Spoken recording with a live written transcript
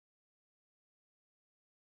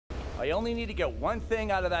I only need to get one thing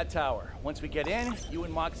out of that tower. Once we get in, you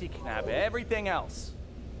and Moxie can have everything else.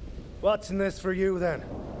 What's in this for you, then?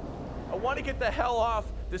 I want to get the hell off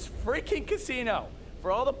this freaking casino. For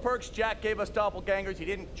all the perks Jack gave us doppelgangers, he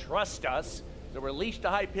didn't trust us. So we're leashed to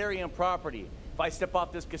Hyperion property. If I step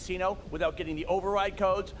off this casino without getting the override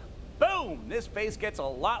codes, boom, this face gets a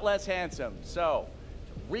lot less handsome. So,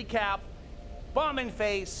 to recap, bomb in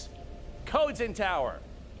face, codes in tower.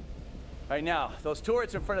 All right, now, those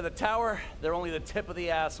turrets in front of the tower, they're only the tip of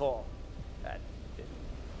the asshole.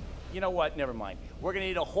 You know what, never mind. We're gonna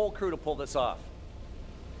need a whole crew to pull this off.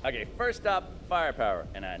 Okay, first up, firepower,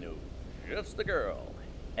 and I knew just the girl,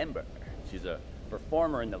 Ember. She's a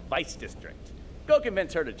performer in the Vice District. Go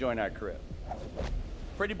convince her to join our crew.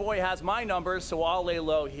 Pretty Boy has my numbers, so I'll lay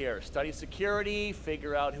low here. Study security,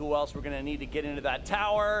 figure out who else we're gonna need to get into that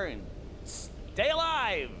tower, and stay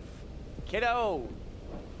alive, kiddo.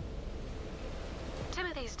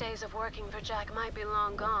 Timothy's days of working for Jack might be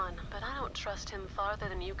long gone, but I don't trust him farther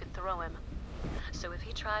than you could throw him. So if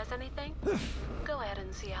he tries anything, go ahead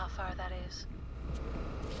and see how far that is.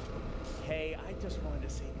 Hey, I just wanted to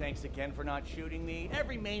say thanks again for not shooting me.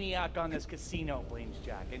 Every maniac on this casino blames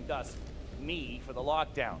Jack, and thus me for the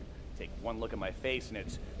lockdown. Take one look at my face and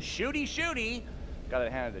it's shooty shooty. Gotta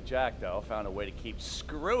hand it to Jack though, found a way to keep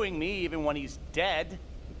screwing me even when he's dead.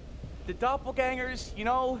 The doppelgangers, you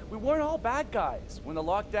know, we weren't all bad guys. When the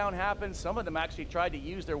lockdown happened, some of them actually tried to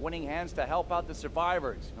use their winning hands to help out the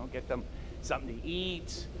survivors. You know, get them something to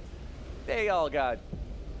eat. They all got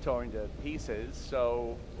torn to pieces,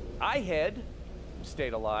 so I hid,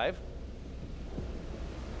 stayed alive.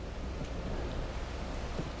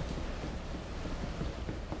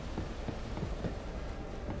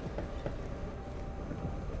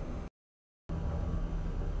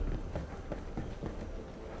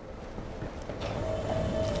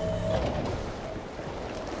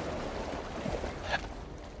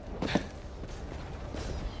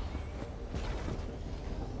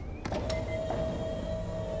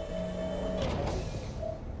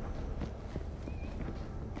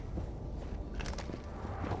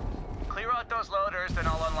 Those loaders, then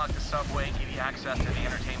I'll unlock the subway and give you access to the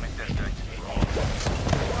entertainment district.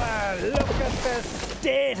 Wow, look at the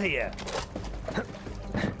state here.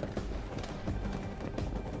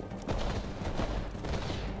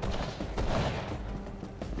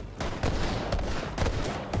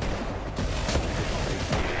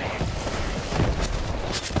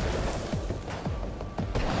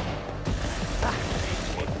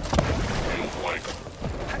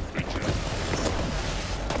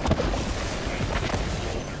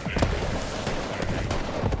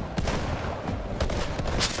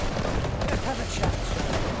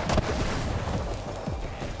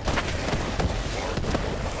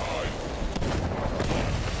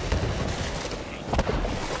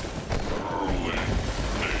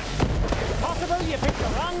 You picked the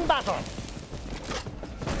wrong battle.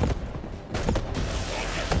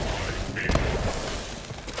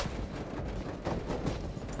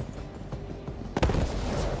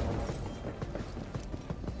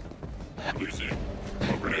 Losing.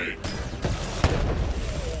 A grenade.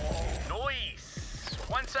 Nice.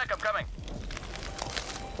 1 sec, I'm coming.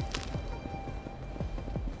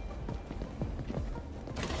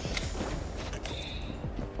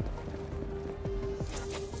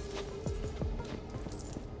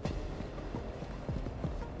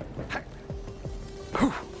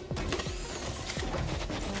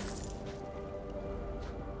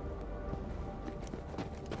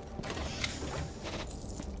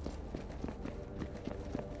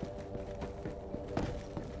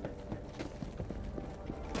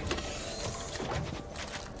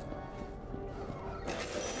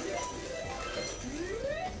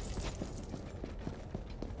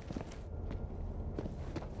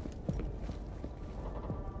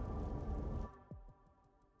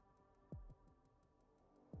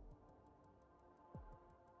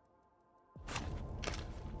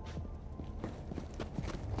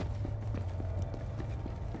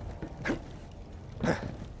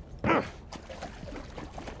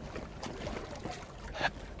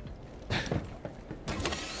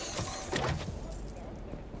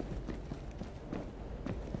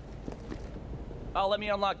 Oh, let me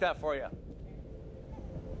unlock that for you.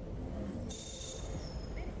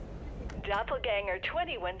 Doppelganger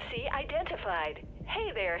 21C identified.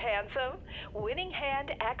 Hey there, handsome. Winning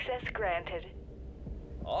hand access granted.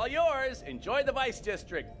 All yours. Enjoy the Vice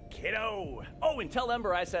District, kiddo. Oh, and tell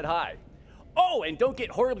Ember I said hi. Oh, and don't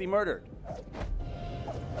get horribly murdered.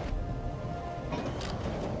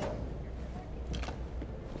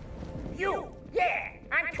 You! Yeah!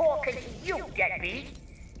 I'm talking to you, deadbeat!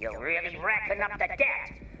 You're really racking up the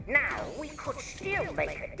debt. Now, we could still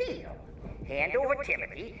make a deal. Hand over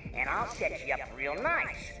Timothy, and I'll set you up real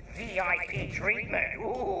nice. VIP treatment.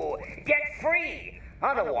 Ooh, debt free.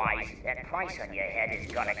 Otherwise, that price on your head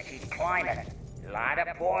is gonna keep climbing. A lot of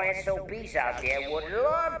poor SOBs out there would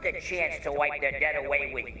love the chance to wipe their debt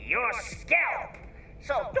away with your scalp.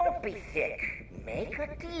 So don't be thick. Make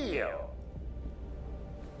a deal.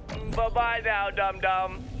 Bye-bye now,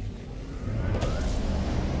 dum-dum.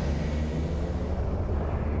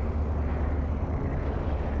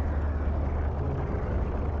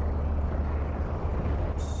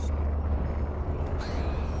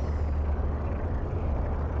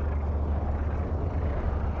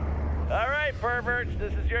 All right, perverts,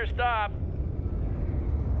 this is your stop.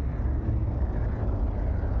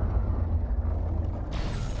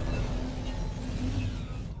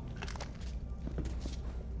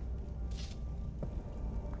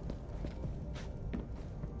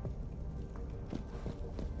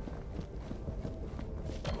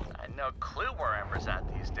 No clue where Ember's at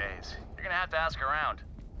these days. You're gonna have to ask around.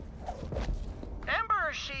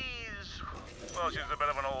 Ember, she's a bit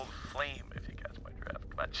of an old flame, if you catch my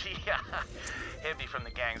drift. But she hid me from the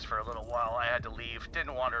gangs for a little while. I had to leave.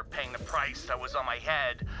 Didn't want her paying the price that was on my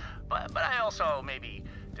head. But I also maybe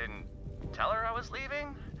didn't tell her I was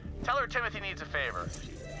leaving. Tell her Timothy needs a favor. If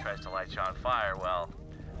she tries to light you on fire, well,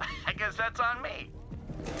 I guess that's on me.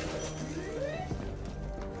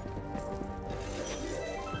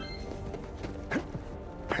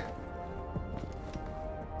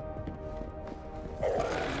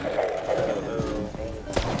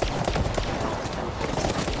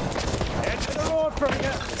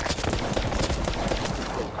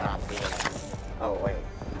 Oh, wait.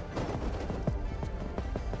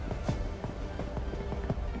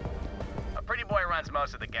 A pretty boy runs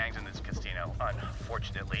most of the gangs in this casino,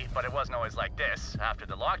 unfortunately, but it wasn't always like this. After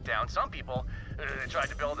the lockdown, some people tried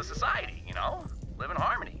to build a society, you know? Live in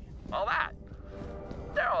harmony, all that.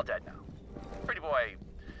 They're all dead now. Pretty boy,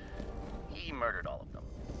 he murdered all of them.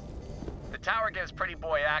 The tower gives Pretty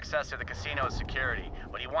Boy access to the casino's security,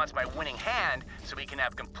 but he wants my winning hand so he can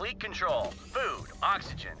have complete control. Food,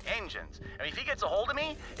 oxygen, engines. And if he gets a hold of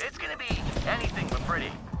me, it's gonna be anything but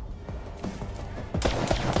pretty.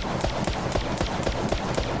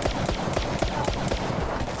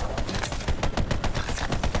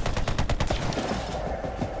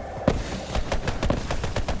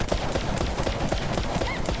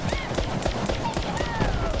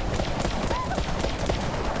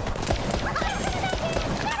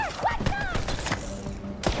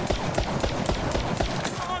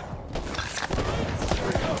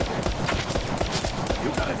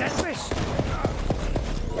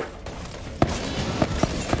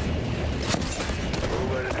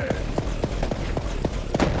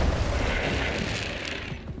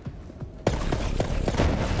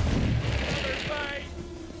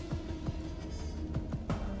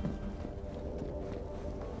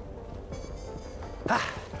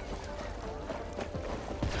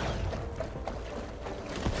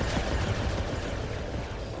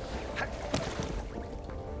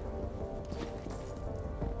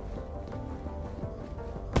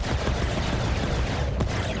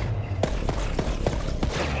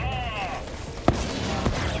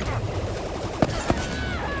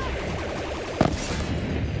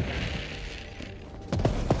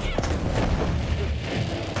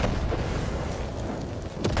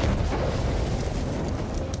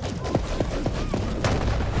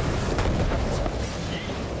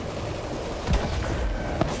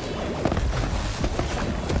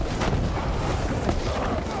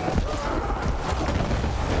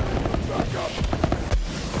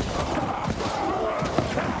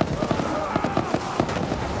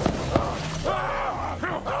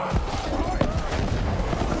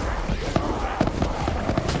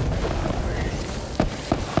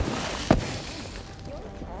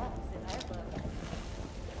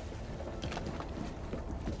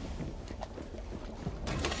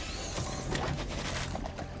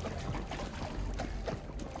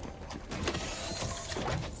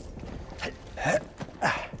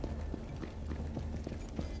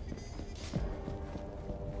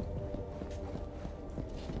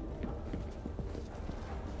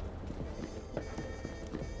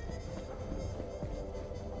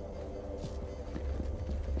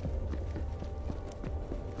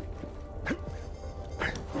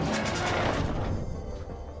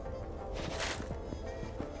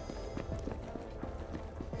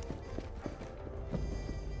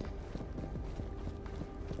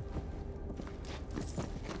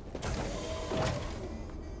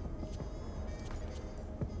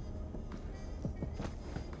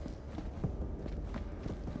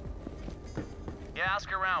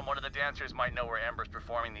 ask around. One of the dancers might know where Ember's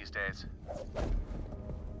performing these days.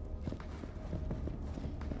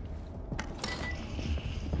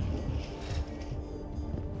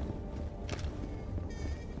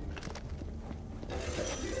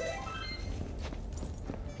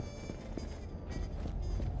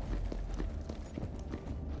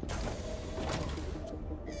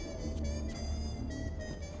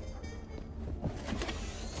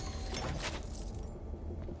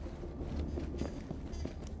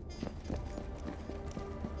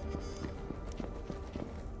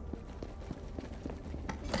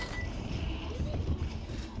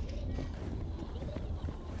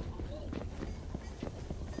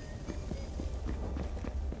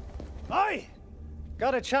 Oi!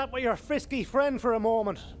 Got to chat with your frisky friend for a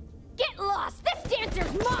moment. Get lost! This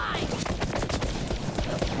dancer's mine!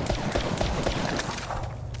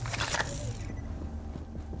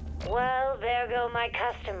 Well, there go my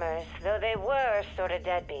customers, though they were sort of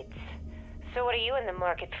deadbeats. So what are you in the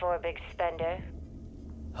market for, big spender?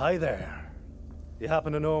 Hi there. You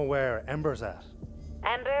happen to know where Ember's at?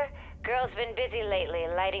 Ember? Girl's been busy lately,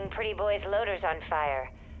 lighting pretty boys' loaders on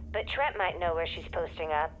fire. But Trent might know where she's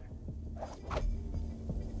posting up.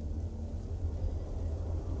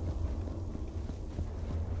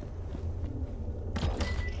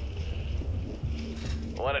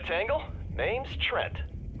 Want a tangle? Name's Trent,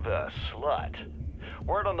 the slut.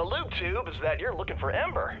 Word on the loop tube is that you're looking for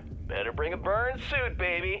Ember. Better bring a burn suit,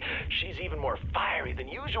 baby. She's even more fiery than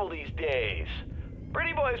usual these days.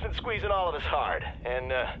 Pretty boy's been squeezing all of us hard, and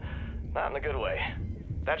not in a good way.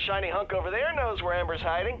 That shiny hunk over there knows where Ember's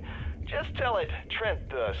hiding. Just tell it Trent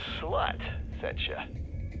the slut sent ya.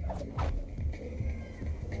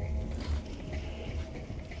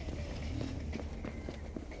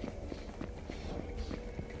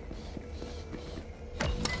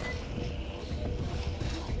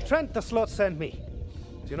 Trent the slut sent me.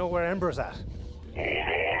 Do you know where Ember's at? Hold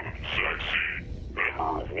on, sexy. Ember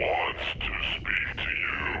wants to speak to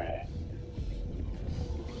you.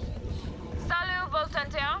 Salut,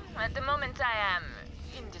 Voltaire. At the moment, I am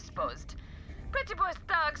indisposed. Pretty Boy's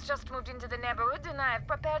thugs just moved into the neighborhood, and I have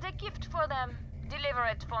prepared a gift for them. Deliver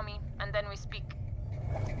it for me, and then we speak.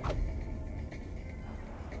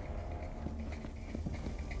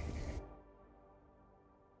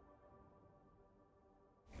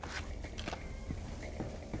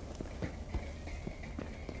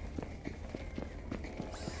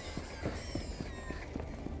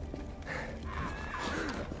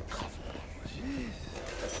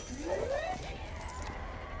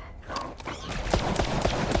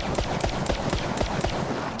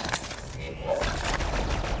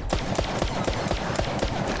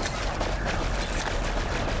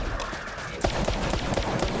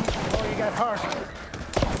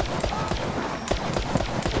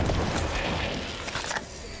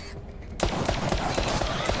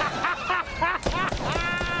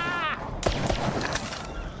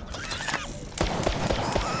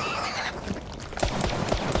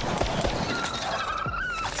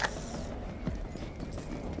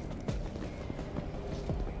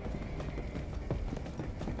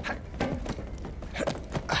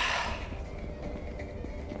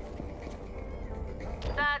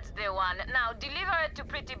 Now, deliver it to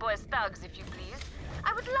Pretty Boy's thugs, if you please.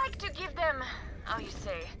 I would like to give them, how you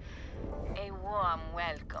say, a warm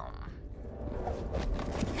welcome.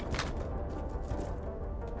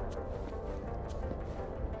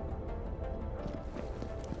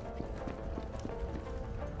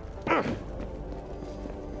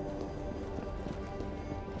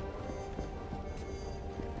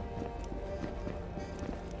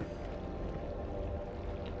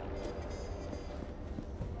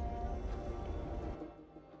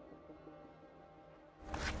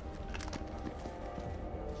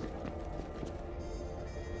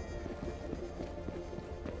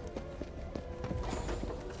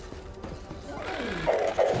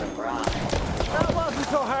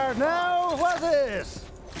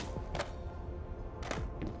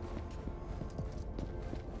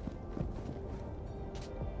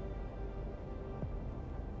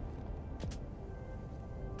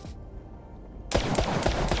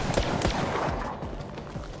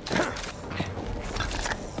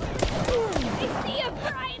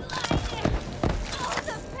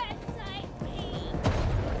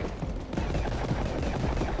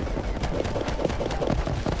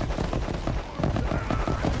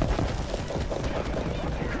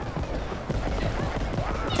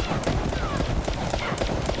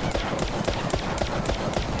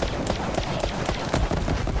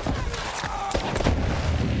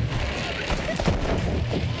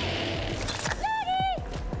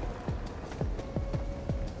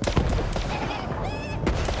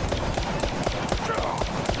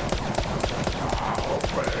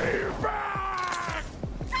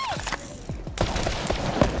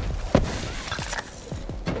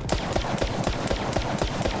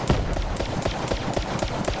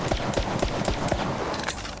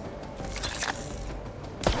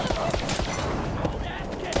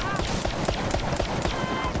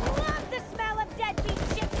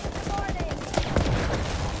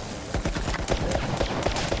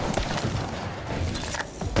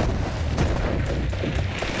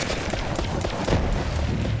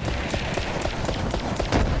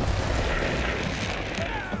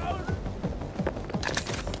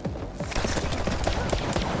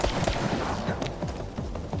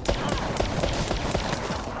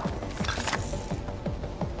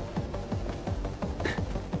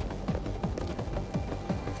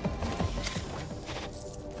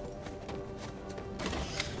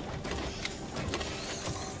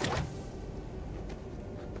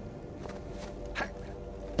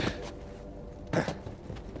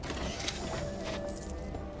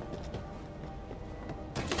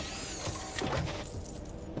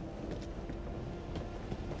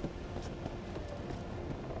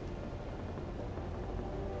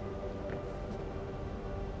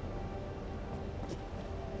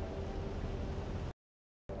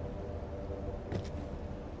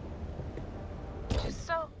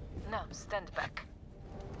 stand back.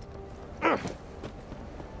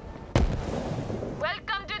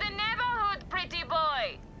 Welcome to the neighborhood, pretty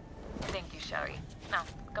boy! Thank you, Sherry. Now,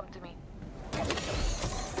 come to me.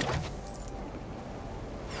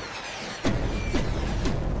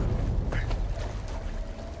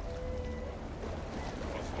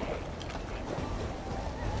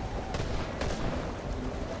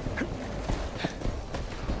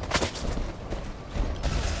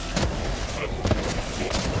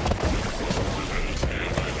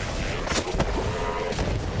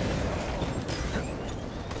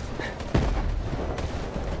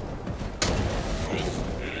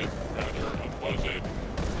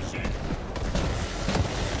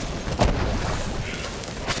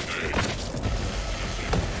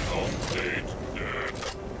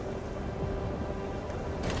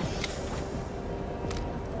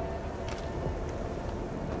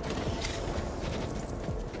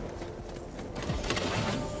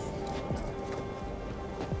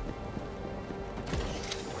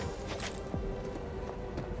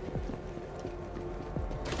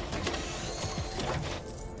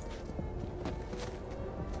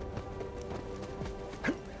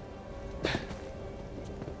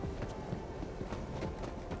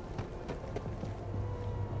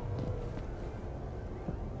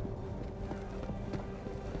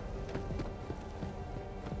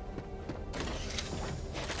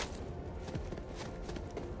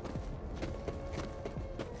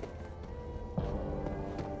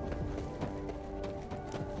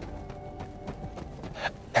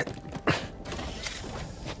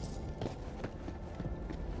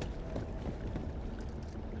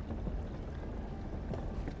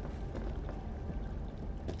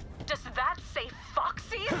 Does that say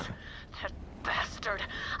Foxy's? That bastard.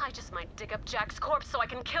 I just might dig up Jack's corpse so I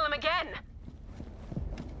can kill him again.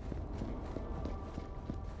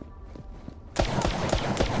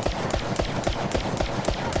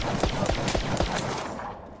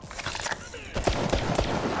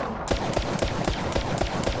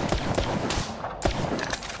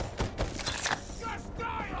 Just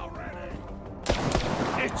die already!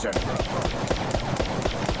 It's a...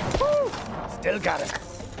 Woo! Still got it.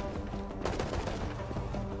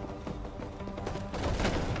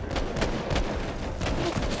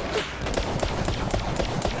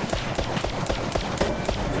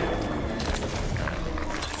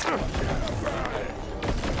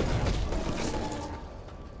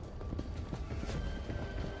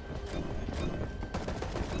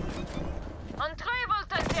 Entrez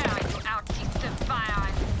Voltaire, you artiste of fire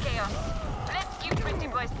and chaos. Let's give pretty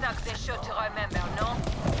boy Stugs a show to remember, no?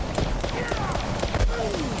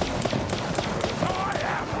 I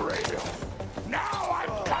am real! Now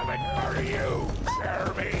I'm coming for you,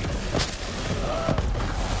 Jeremy!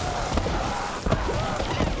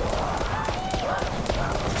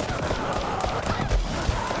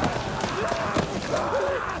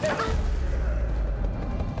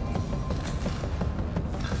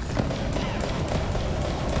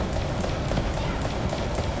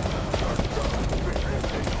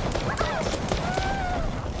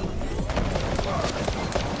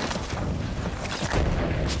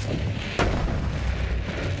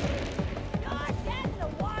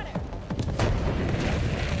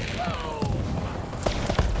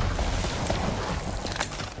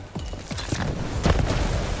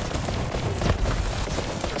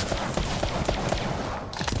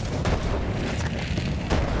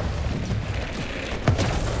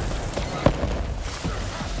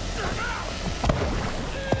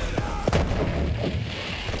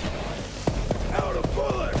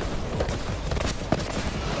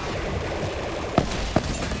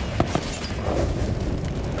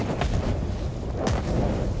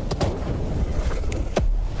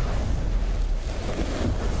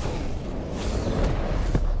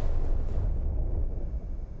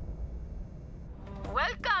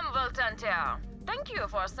 Welcome, Voltaire. Thank you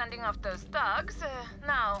for sending off those thugs.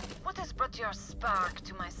 Now, what has brought your spark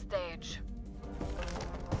to my stage?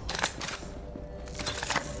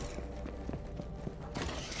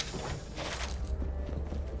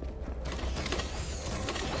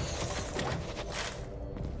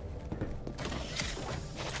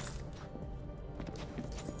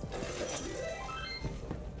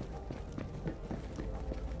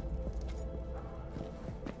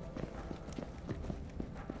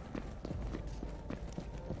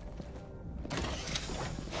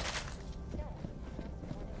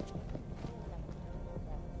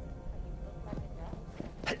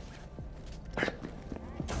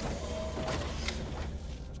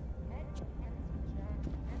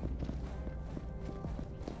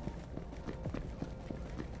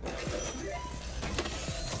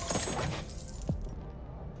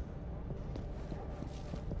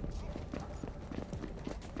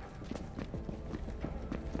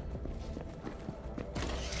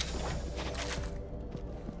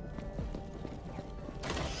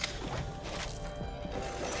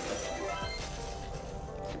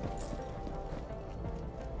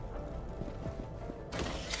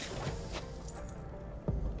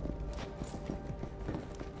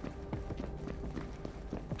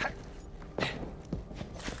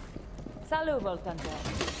 Salut, Voltante.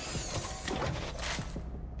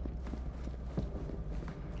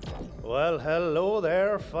 Well, hello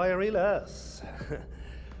there, fiery lass.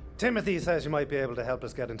 Timothy says you might be able to help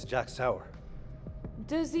us get into Jack's tower.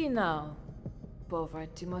 Does he now? Poor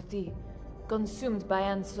Timothy, consumed by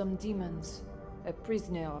handsome demons, a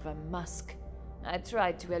prisoner of a mask. I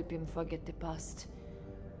tried to help him forget the past.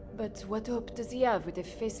 But what hope does he have with a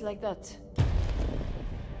face like that?